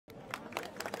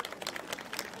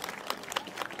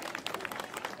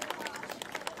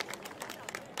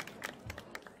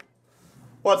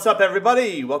What's up,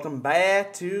 everybody? Welcome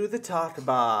back to the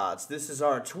Talkabots. This is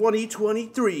our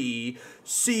 2023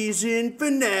 season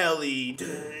finale.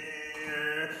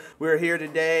 We're here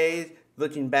today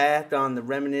looking back on the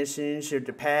reminiscence of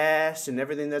the past and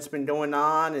everything that's been going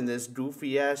on in this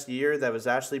goofy-ass year that was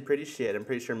actually pretty shit. I'm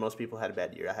pretty sure most people had a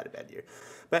bad year. I had a bad year.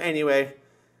 But anyway,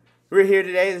 we're here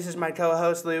today. This is my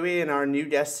co-host, Louie, and our new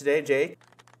guest today, Jake.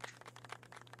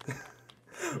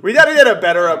 We gotta get a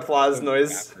better applause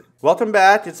noise. Welcome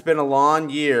back. It's been a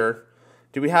long year.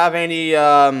 Do we have any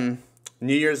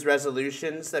New Year's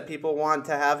resolutions that people want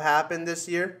to have happen this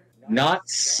year? Not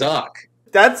suck.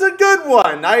 That's a good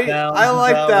one. I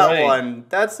like that one.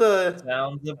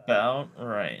 Sounds about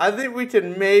right. I think we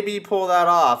can maybe pull that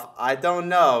off. I don't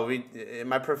know.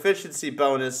 My proficiency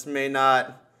bonus may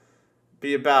not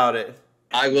be about it.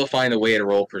 I will find a way to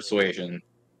roll persuasion.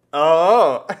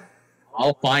 Oh.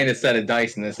 I'll find a set of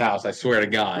dice in this house. I swear to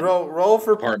God. Roll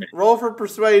for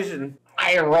persuasion.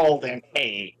 I rolled an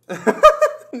 8.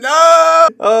 No!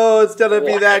 Oh, it's gonna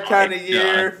be that kind of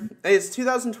year. Hey, it's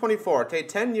 2024. Okay,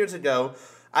 10 years ago.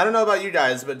 I don't know about you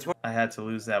guys, but I had to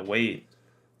lose that weight.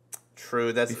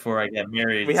 True, that's before I get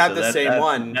married. We had the same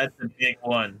one. That's a big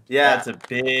one. Yeah, that's a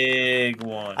big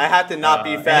one. I had to not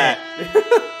be fat.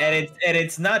 And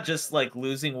it's not just like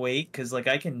losing weight, because like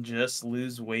I can just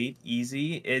lose weight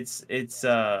easy. It's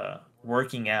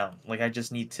working out. Like I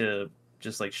just need to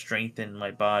just like strengthen my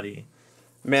body.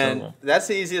 Man, so, that's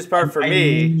the easiest part for me.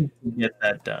 I need to get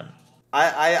that done.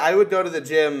 I would go to the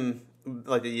gym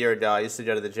like a year ago. I used to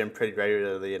go to the gym pretty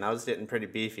regularly, and I was getting pretty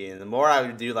beefy. And the more I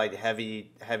would do like heavy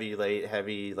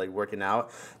like working out,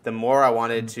 the more I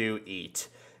wanted to eat.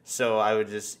 So I would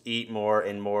just eat more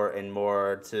and more and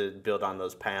more to build on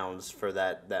those pounds for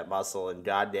that muscle. And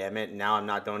god damn it, now I'm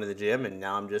not going to the gym, and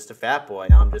now I'm just a fat boy.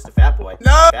 No! Fat boy.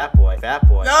 No!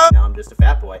 Now I'm just a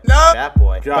fat boy. No! Fat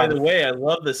boy. By the way, I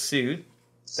love the suit.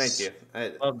 Thank you.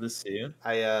 I love the suit.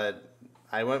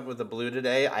 I went with the blue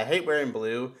today. I hate wearing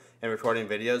blue and recording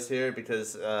videos here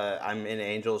because I'm in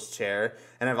Angel's chair,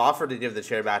 and I've offered to give the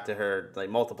chair back to her like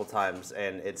multiple times,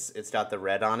 and it's got the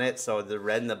red on it, so the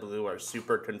red and the blue are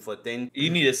super conflicting. You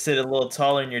need to sit a little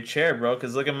taller in your chair, bro,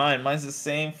 because look at mine. Mine's the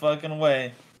same fucking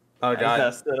way. Oh,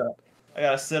 God. I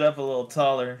gotta sit up a little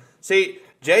taller. See,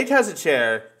 Jake has a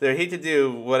chair that he could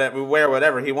do wear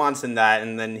whatever he wants in that,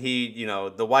 and then he, you know,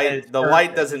 the white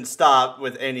doesn't stop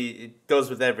with any, it goes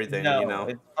with everything, no, you know.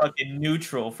 It's fucking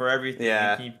neutral for everything.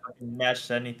 Yeah. You can fucking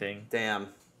match anything. Damn.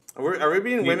 Are we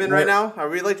being women right now? Are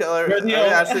we like, are we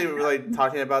actually like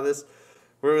talking about this?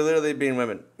 We're literally being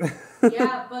women.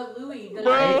 Yeah, but Louis, does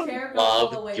your chair go all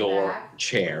the way back?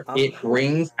 Chair. It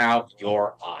brings out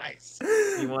your eyes.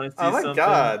 You want to see Oh my something?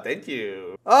 God, thank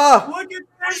you. Oh! Look at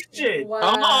this shit! Wow.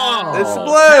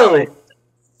 Oh! It's blue!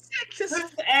 This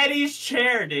is Eddie's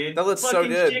chair, dude. That looks so fucking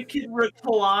good. Shit can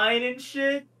recline and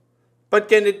shit. But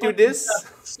can it do this?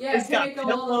 Yeah, It's can got it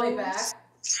go all the way pillows. back?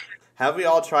 Have we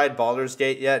all tried Baldur's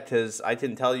Gate yet? Because I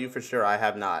can tell you for sure I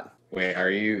have not. Wait,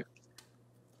 are you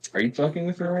fucking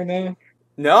with me right now?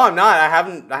 No, I'm not. I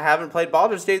haven't played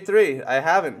Baldur's Gate 3. I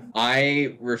haven't.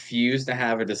 I refuse to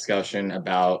have a discussion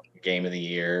about Game of the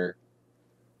Year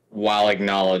while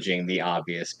acknowledging the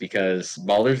obvious, because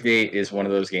Baldur's Gate is one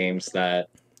of those games that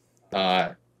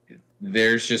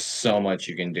there's just so much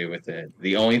you can do with it.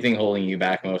 The only thing holding you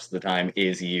back most of the time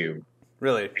is you.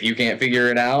 Really? If you can't figure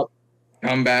it out,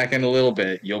 come back in a little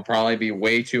bit. You'll probably be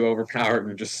way too overpowered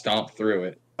and just stomp through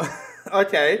it.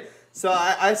 Okay. So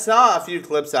I saw a few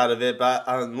clips out of it, but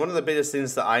one of the biggest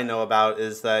things that I know about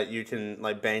is that you can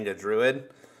like bang a druid,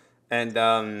 and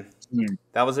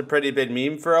that was a pretty big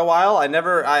meme for a while. I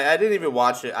didn't even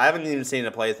watch it. I haven't even seen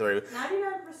a playthrough.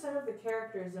 99% of the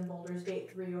characters in Baldur's Gate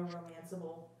 3 are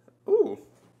romanceable. Ooh.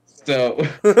 So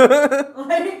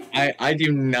Like, I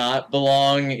do not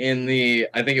belong in the.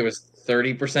 I think it was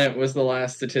 30% was the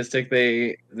last statistic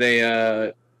they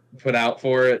put out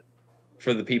for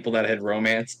the people that had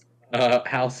romanced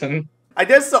Halcyon. I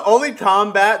guess the only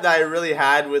combat that I really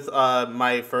had with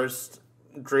my first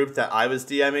group that I was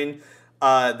DMing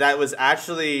that was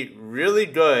actually really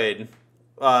good.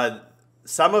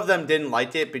 Some of them didn't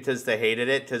like it because they hated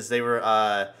it because they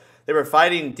were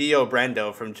fighting Dio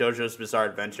Brando from JoJo's Bizarre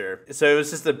Adventure. So it was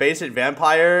just the basic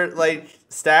vampire like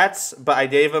stats, but I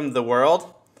gave him the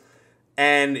world,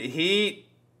 and he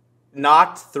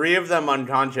knocked 3 of them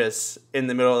unconscious in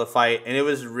the middle of the fight, and it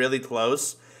was really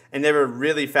close, and they were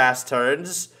really fast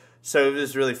turns, so it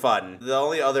was really fun. The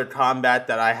only other combat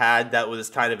that I had that was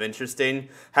kind of interesting,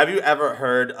 have you ever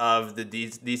heard of the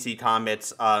DC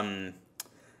Comics,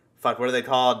 fuck, what are they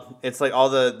called? It's like all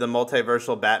the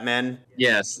multiversal Batman.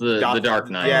 Yes, the Dark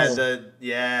Knight. Yeah,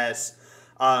 yes.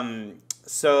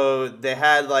 So they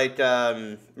had like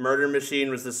Murder Machine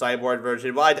was the cyborg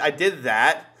version. Well, I did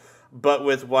that, but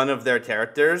with one of their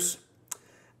characters.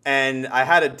 And I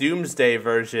had a Doomsday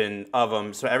version of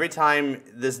him. So every time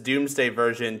this Doomsday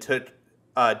version took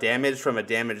damage from a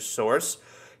damaged source,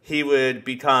 he would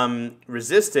become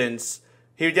resistance.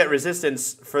 He would get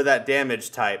resistance for that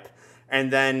damage type.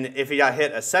 And then if he got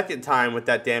hit a second time with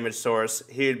that damage source,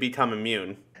 he would become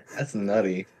immune. That's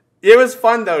nutty. It was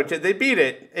fun though. They beat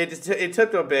it. It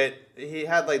took a bit. He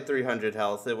had like 300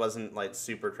 health. It wasn't like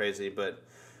super crazy, but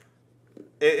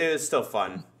it was still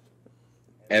fun.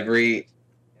 Every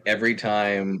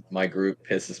time my group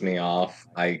pisses me off,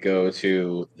 I go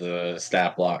to the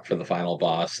stat block for the final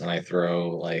boss and I throw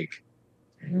like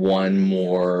one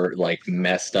more like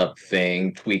messed up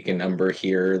thing, tweak a number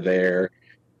here or there,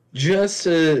 just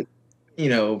to,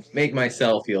 make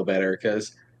myself feel better.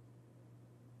 Because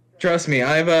trust me,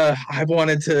 I've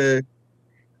wanted to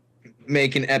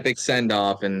make an epic send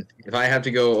off, and if I have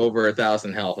to go over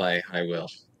 1,000 health, I will.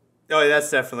 Oh, that's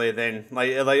definitely a thing.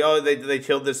 Like oh, they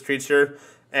killed this creature,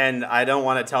 and I don't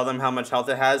want to tell them how much health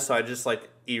it has, so I just like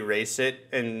erase it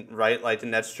and write like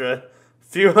an extra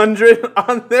few hundred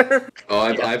on there. Oh,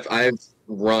 I've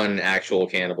run actual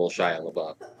Cannibal Shia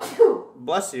LaBeouf.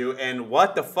 Bless you. And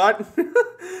what the fuck?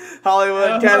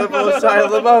 Hollywood Cannibal Shia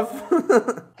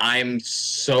LaBeouf. I'm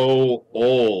so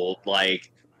old.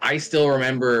 Like, I still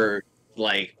remember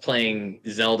like playing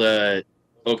Zelda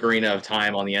Ocarina of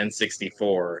Time on the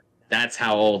N64. That's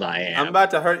how old I am. I'm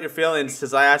about to hurt your feelings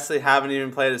because I actually haven't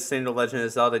even played a single Legend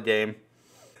of Zelda game.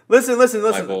 Listen.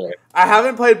 My boy. I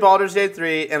haven't played Baldur's Gate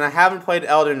 3 and I haven't played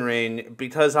Elden Ring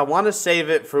because I want to save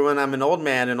it for when I'm an old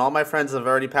man and all my friends have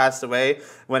already passed away.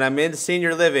 When I'm in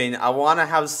senior living, I want to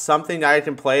have something that I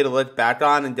can play to look back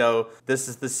on and go, this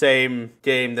is the same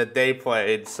game that they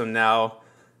played, so now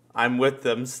I'm with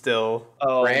them still.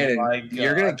 Oh Brandon, my god.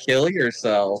 you're gonna kill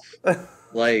yourself.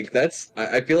 Like,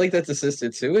 I feel like that's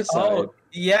assisted suicide. Oh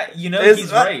yeah,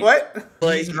 he's right. What?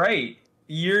 He's right.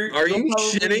 Are you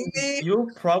shitting me? You'll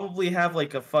probably have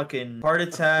like a fucking heart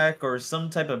attack or some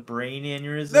type of brain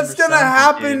aneurysm. That's or gonna something,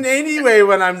 happen dude. anyway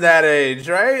when I'm that age,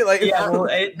 right? Like, Yeah, well,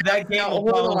 that game will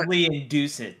Hold on. probably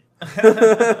induce it.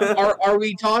 Are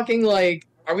we talking like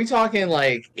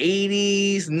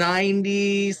 80s,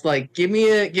 90s? Like, give me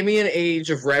an age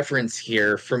of reference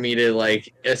here for me to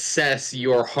like assess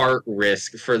your heart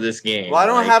risk for this game. well, I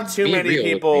don't Like, have too be many real with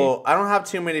me. people. I don't have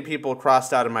too many people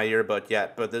crossed out of my yearbook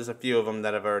yet, but there's a few of them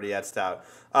that have already etched out.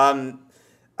 What?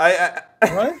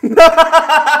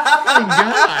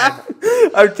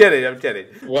 Oh God! I'm kidding.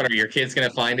 What are your kids gonna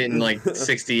find it in like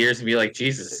 60 years and be like,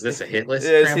 Jesus, is this a hit list?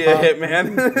 Is he a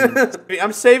Grandpa? hitman?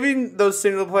 I'm saving those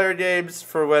single player games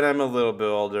for when I'm a little bit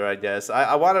older, I guess.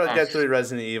 I want to get through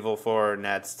Resident Evil 4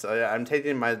 next. I'm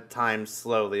taking my time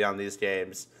slowly on these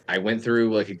games. I went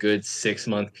through like a good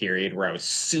 6-month period where I was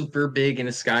super big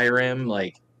into Skyrim,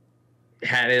 like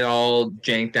had it all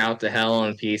janked out to hell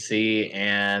on PC,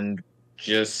 and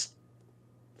just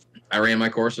I ran my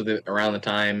course with it around the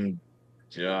time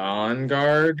John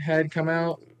Guard had come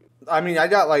out. I mean, I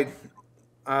got like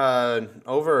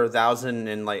over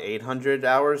 1,800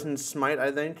 hours in Smite, I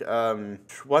think.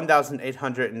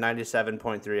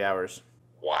 1,897.3 hours.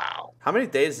 Wow. How many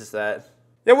days is that?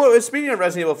 Yeah, well, speaking of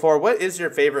Resident Evil 4, what is your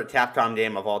favorite Capcom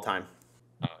game of all time?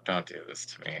 Oh, don't do this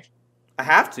to me. I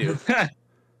have to.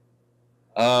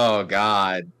 Oh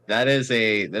God, that is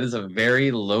a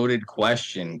very loaded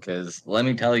question, because let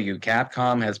me tell you,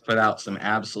 Capcom has put out some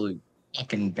absolute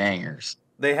fucking bangers.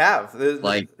 They have.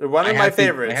 Like, They're one of my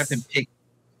favorites. I have to pick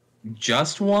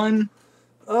just one.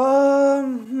 You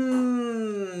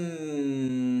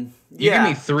give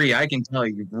me 3, I can tell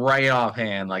you right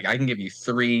offhand. Like, I can give you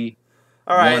 3.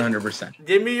 All right. 100%.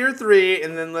 Give me your 3,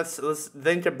 and then let's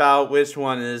think about which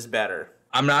one is better.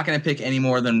 I'm not gonna pick any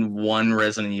more than one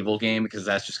Resident Evil game because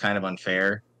that's just kind of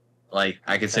unfair. Like,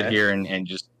 I could sit here and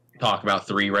just talk about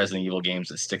 3 Resident Evil games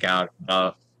that stick out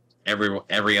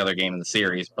every other game in the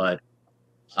series, but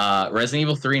Resident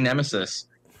Evil 3 Nemesis,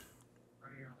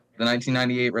 the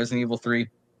 1998 Resident Evil 3.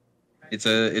 It's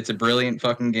a brilliant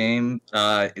fucking game.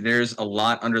 There's a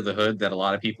lot under the hood that a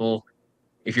lot of people,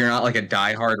 if you're not like a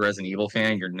diehard Resident Evil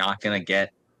fan, you're not gonna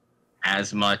get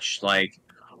as much like,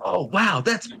 oh wow,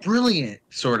 that's brilliant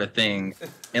sort of thing,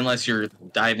 unless you're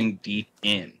diving deep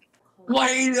in.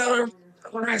 Why the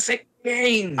classic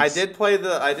games? I did play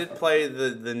the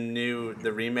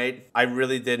remake. I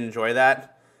really did enjoy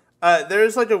that.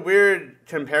 There's like a weird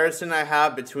comparison I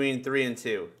have between 3 and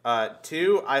 2.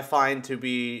 2 I find to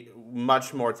be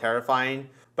much more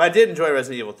terrifying, but I did enjoy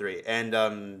Resident Evil 3, and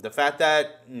the fact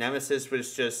that Nemesis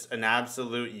was just an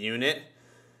absolute unit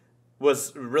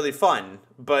was really fun,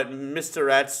 but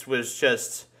Mr. X was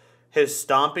just his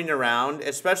stomping around,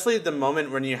 especially the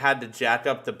moment when you had to jack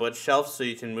up the bookshelf so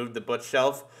you can move the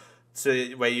bookshelf so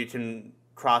where you can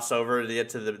cross over to get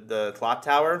to the clock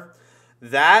tower.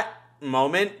 That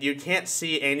moment, you can't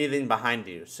see anything behind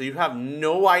you, so you have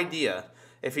no idea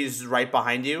if he's right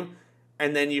behind you,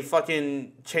 and then you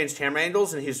fucking change camera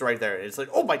angles and he's right there. It's like,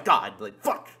 oh my god, like,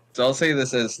 fuck. So I'll say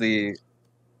this as the,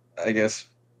 I guess,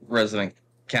 resident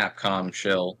Capcom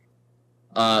shill.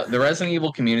 The Resident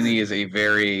Evil community is a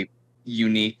very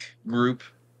unique group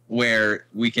where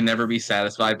we can never be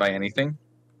satisfied by anything.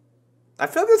 I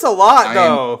feel there's a lot,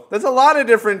 though. There's a lot of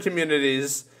different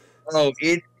communities. Oh,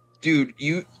 dude,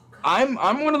 I'm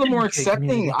one of the more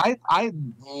accepting. I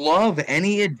love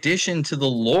any addition to the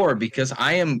lore because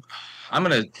I'm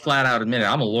gonna flat out admit it,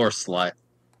 I'm a lore slut.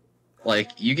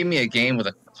 Like, you give me a game with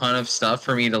a ton of stuff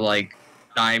for me to, like,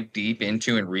 dive deep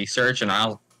into and research, and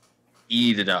I'll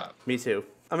eat it up. Me too.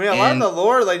 I mean, a lot of the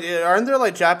lore, like, aren't there,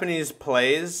 like, Japanese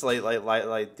plays,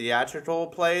 like theatrical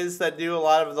plays that do a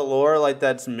lot of the lore, like,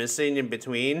 that's missing in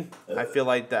between? I feel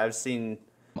like that I've seen...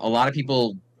 A lot of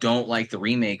people don't like the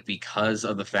remake because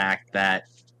of the fact that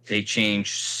they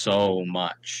changed so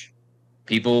much.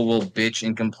 People will bitch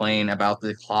and complain about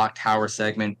the clock tower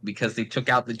segment because they took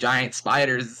out the giant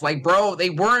spiders. It's like, bro, they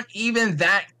weren't even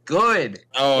that good.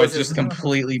 Oh, it's just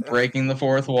completely breaking the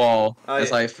fourth wall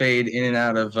as I fade in and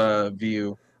out of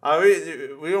view.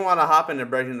 We don't want to hop into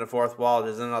breaking the fourth wall,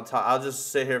 because then I'll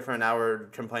just sit here for an hour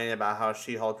complaining about how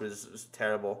She-Hulk was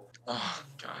terrible. Oh,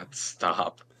 God,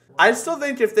 stop. I still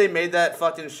think if they made that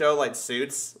fucking show like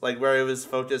Suits, like where it was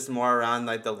focused more around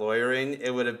like the lawyering,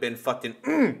 it would have been fucking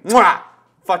mwah!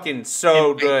 Fucking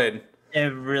so good.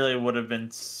 It really would have been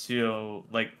so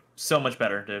much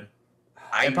better, dude.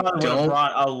 I probably would have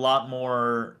brought a lot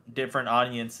more different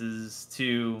audiences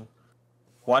to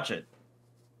watch it.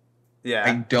 Yeah.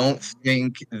 I don't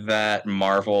think that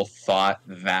Marvel thought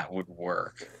that would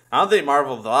work. I don't think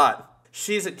Marvel thought.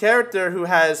 She's a character who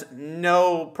has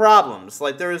no problems.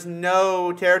 Like, there is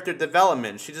no character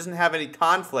development. She doesn't have any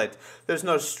conflict. There's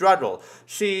no struggle.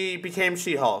 She became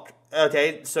She-Hulk.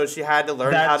 Okay, so she had to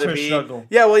learn how to be... Struggle.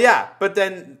 Yeah, well, yeah. But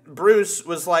then Bruce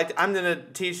was like, I'm going to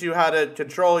teach you how to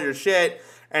control your shit.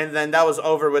 And then that was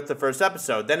over with the first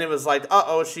episode. Then it was like,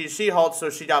 uh-oh, she's She-Hulk, so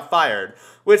she got fired.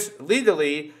 Which,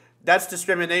 legally... That's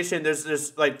discrimination.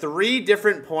 There's like 3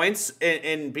 different points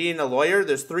in being a lawyer.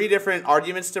 There's 3 different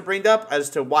arguments to bring up as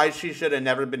to why she should have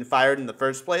never been fired in the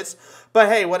first place. But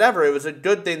hey, whatever. It was a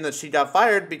good thing that she got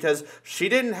fired because she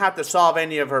didn't have to solve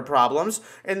any of her problems.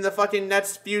 In the fucking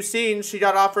next few scenes, she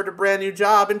got offered a brand new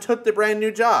job and took the brand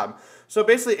new job. So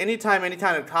basically, anytime any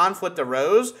kind of conflict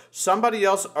arose, somebody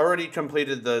else already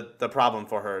completed the problem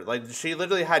for her. Like, she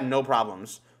literally had no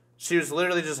problems. She was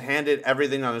literally just handed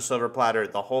everything on a silver platter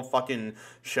the whole fucking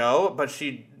show, but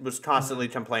she was constantly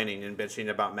complaining and bitching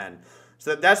about men.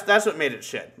 So that's what made it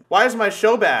shit. Why is my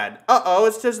show bad? Uh-oh,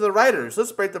 it's just the writers.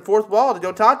 Let's break the fourth wall to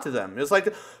go talk to them. It's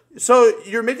like, so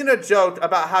you're making a joke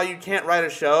about how you can't write a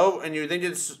show, and you think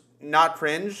it's not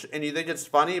cringe, and you think it's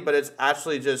funny, but it's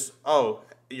actually just, oh,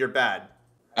 you're bad.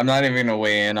 I'm not even gonna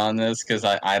weigh in on this because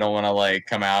I don't want to like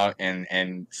come out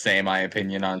and say my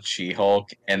opinion on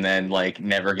She-Hulk and then like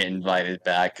never get invited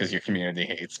back because your community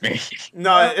hates me.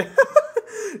 No,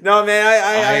 no,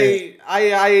 man.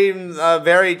 I'm a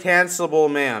very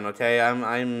cancelable man. Okay,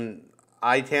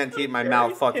 I can't keep my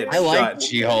mouth fucking shut. I like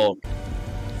She-Hulk.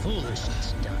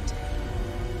 Foolishness, Dante.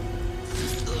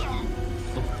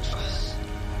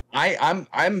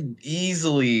 I'm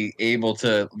easily able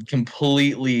to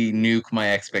completely nuke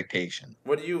my expectation.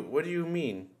 What do you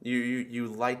mean? You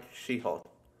like She-Hulk?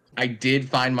 I did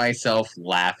find myself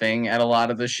laughing at a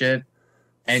lot of the shit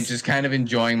and just kind of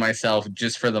enjoying myself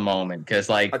just for the moment because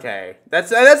like okay,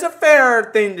 that's a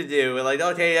fair thing to do. Like,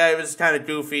 okay, yeah, it was kind of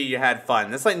goofy, you had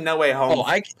fun. That's like No Way Home. Oh,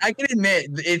 I can admit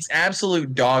it's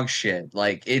absolute dog shit.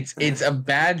 Like it's a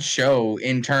bad show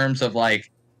in terms of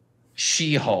like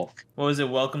She-Hulk. What was it?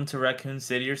 Welcome to Raccoon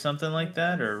City or something like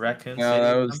that, or Raccoon City?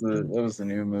 No, that was the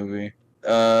new movie.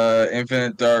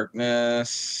 Infinite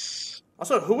Darkness.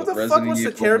 Also, who the fuck was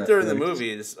the character in the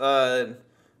movies? The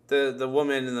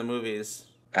woman in the movies.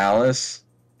 Alice.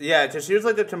 Yeah, because she was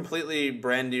like a completely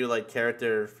brand new like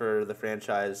character for the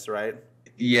franchise, right?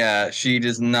 Yeah, she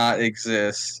does not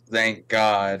exist, thank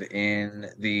God, in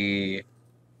the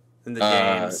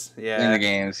games. Yeah. In the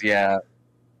games, yeah.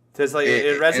 Because like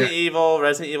Resident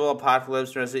Evil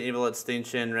Apocalypse, Resident Evil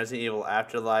Extinction, Resident Evil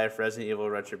Afterlife, Resident Evil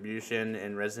Retribution,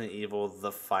 and Resident Evil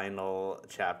The Final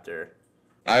Chapter.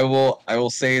 I will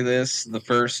say this: the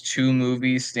first 2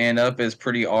 movies stand up as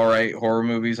pretty alright horror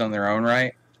movies on their own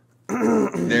right.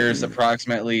 there's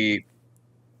approximately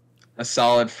a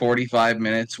solid 45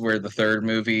 minutes where the third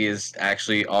movie is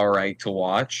actually all right to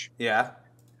watch. Yeah.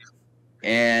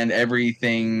 And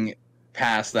everything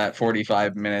past that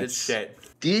 45 It's minutes. shit.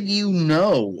 Did you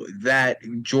know that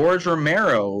George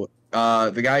Romero,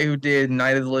 the guy who did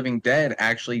Night of the Living Dead,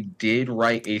 actually did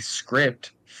write a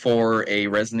script for a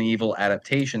Resident Evil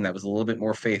adaptation that was a little bit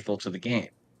more faithful to the game?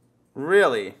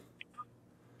 Really?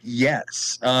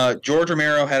 Yes. George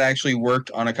Romero had actually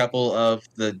worked on a couple of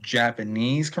the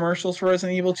Japanese commercials for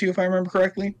Resident Evil 2, if I remember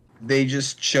correctly. They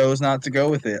just chose not to go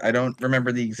with it. I don't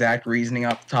remember the exact reasoning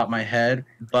off the top of my head,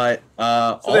 but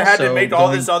So they had to also make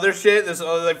all this other shit, this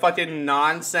other like fucking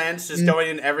nonsense, just going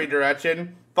in every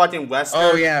direction. Fucking Western.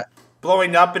 Oh yeah.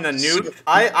 Blowing up in a nuke.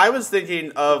 I was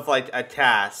thinking of like a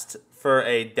cast for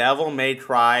a Devil May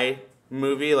Cry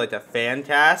movie, like a fan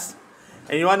cast.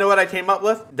 And you want to know what I came up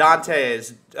with? Dante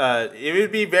is. It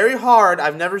would be very hard.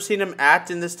 I've never seen him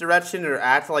act in this direction or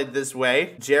act like this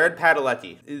way. Jared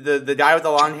Padalecki, the guy with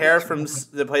the long hair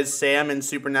that plays Sam in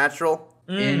Supernatural.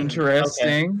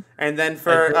 Interesting. Okay. And then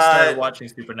for I just started watching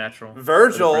Supernatural.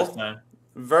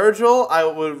 Virgil, I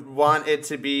would want it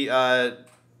to be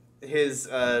his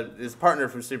partner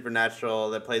from Supernatural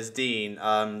that plays Dean,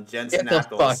 Jensen Get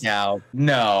the fuck out.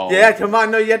 No. Yeah, come on,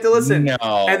 no, you have to listen. No.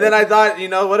 And then I thought,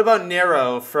 what about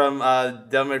Nero from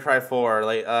Devil May Cry 4?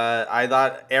 Like, I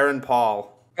thought Aaron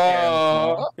Paul.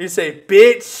 You say,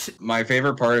 bitch. My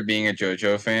favorite part of being a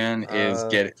JoJo fan is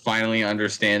finally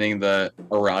understanding the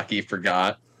Araki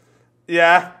forgot.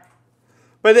 Yeah.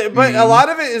 But a lot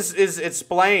of it is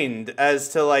explained as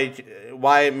to like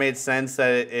why it made sense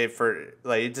that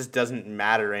it just doesn't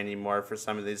matter anymore for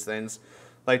some of these things.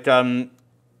 Like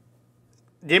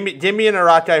give me an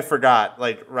Araki I forgot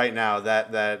like right now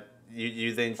that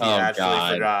you think he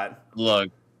actually forgot.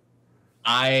 Look,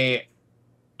 I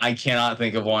cannot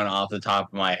think of one off the top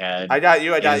of my head. I got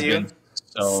you.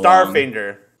 So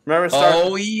Starfinger. Remember Starfinger?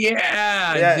 Oh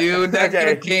yeah, dude, that could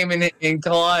have came in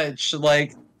clutch.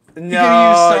 Like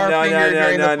No.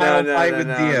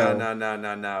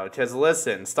 Because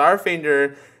listen,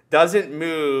 Starfinger doesn't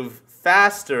move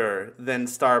faster than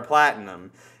Star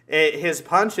Platinum. His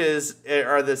punches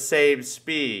are the same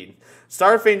speed.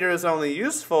 Starfinger is only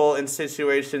useful in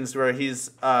situations where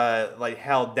he's like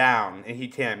held down and he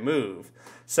can't move.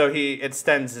 So he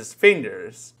extends his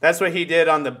fingers. That's what he did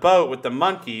on the boat with the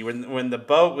monkey when the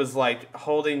boat was like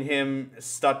holding him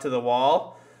stuck to the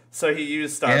wall. So he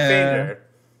used Starfinger. Yeah.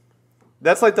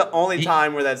 That's like the only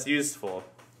time where that's useful.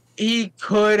 He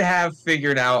could have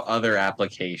figured out other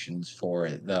applications for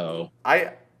it, though.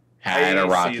 Had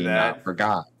Araki not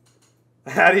forgot.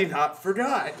 Had he not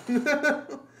forgot.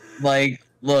 Like,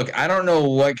 look, I don't know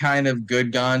what kind of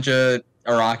good ganja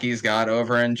Araki's got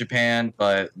over in Japan,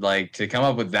 but like to come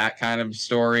up with that kind of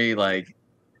story, like,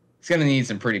 it's gonna need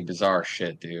some pretty bizarre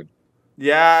shit, dude.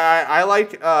 Yeah, I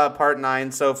like part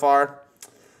 9 so far.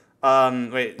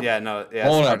 Wait, yeah, no, yeah.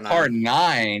 Hold up, part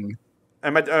 9.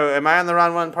 Am I on the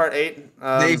wrong one? Part 8.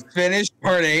 They finished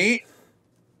part 8.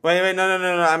 Wait,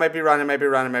 no. I might be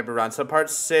wrong. So part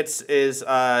 6 is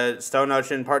Stone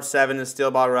Ocean. Part 7 is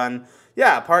Steel Ball Run.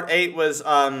 Yeah, part 8 was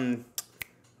JoJolion.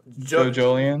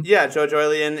 Yeah,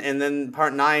 JoJolion, and then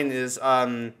part 9 is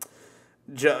the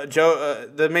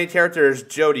main character is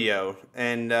Jodio,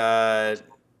 and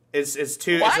it's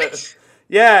two. What?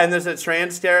 Yeah, and there's a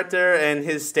trans character, and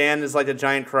his stand is like a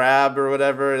giant crab or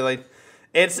whatever. Like,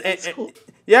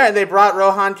 yeah, and they brought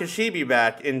Rohan Kashibi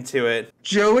back into it.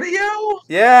 Jodio?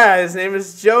 Yeah, his name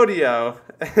is Jodio.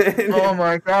 Oh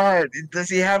my god. Does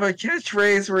he have a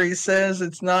catchphrase where he says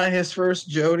it's not his first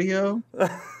Jodio? Oh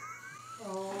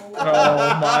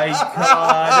my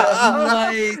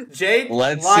god. Jake,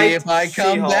 let's see if I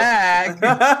come back.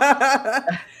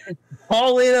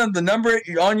 Call in on the number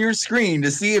on your screen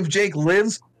to see if Jake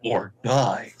lives or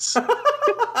dies.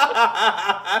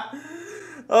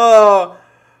 Oh.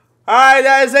 Alright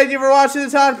guys, thank you for watching the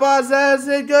Talk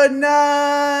Podcast. Good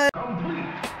night.